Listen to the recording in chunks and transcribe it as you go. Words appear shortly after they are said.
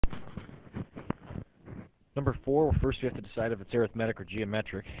Number 4, well, first we have to decide if it's arithmetic or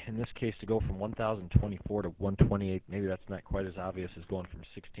geometric. In this case, to go from 1024 to 128, maybe that's not quite as obvious as going from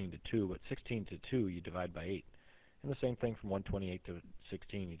 16 to 2, but 16 to 2 you divide by 8. And the same thing from 128 to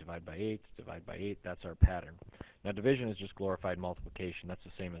 16, you divide by 8, that's our pattern. Now division is just glorified multiplication. That's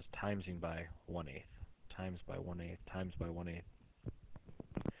the same as timesing by 1/8. Times by 1/8, times by 1/8.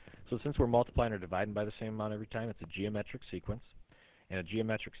 So since we're multiplying or dividing by the same amount every time, it's a geometric sequence. And a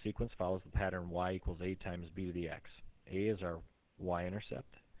geometric sequence follows the pattern y equals a times b to the x. A is our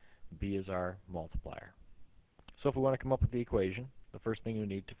y-intercept, b is our multiplier. So if we want to come up with the equation, the first thing you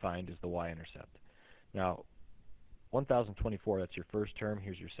need to find is the y-intercept. Now, 1024, that's your first term,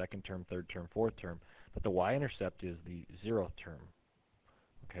 here's your second term, third term, fourth term, but the y-intercept is the 0th term.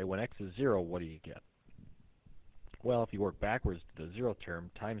 Okay, when x is 0, what do you get? Well, if you work backwards to the 0th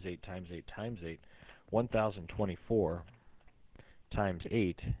term, times 8 times 8 times 8, 1024 times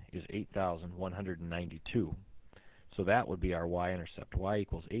 8 is 8,192. So that would be our y-intercept. Y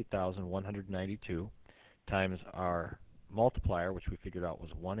equals 8,192 times our multiplier, which we figured out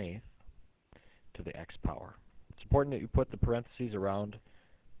was 1/8 to the x power. It's important that you put the parentheses around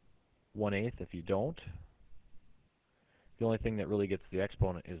 1/8. If you don't, the only thing that really gets the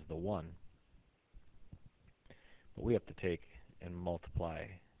exponent is the 1. But we have to take and multiply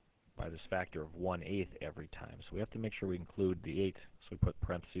by this factor of 1/8 every time. So we have to make sure we include the 8, so we put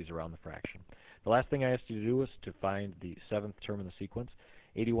parentheses around the fraction. The last thing I asked you to do is to find the 7th term in the sequence.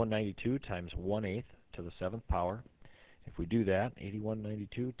 8192 times 1/8 to the 7th power. If we do that,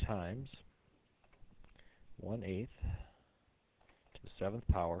 8192 times 1/8 to the 7th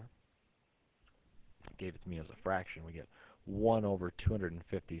power, gave it to me as a fraction, we get 1 over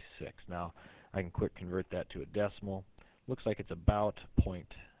 256. Now, I can quick convert that to a decimal. Looks like it's about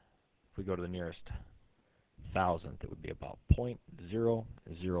if we go to the nearest thousandth, it would be about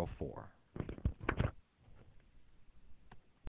 0.004.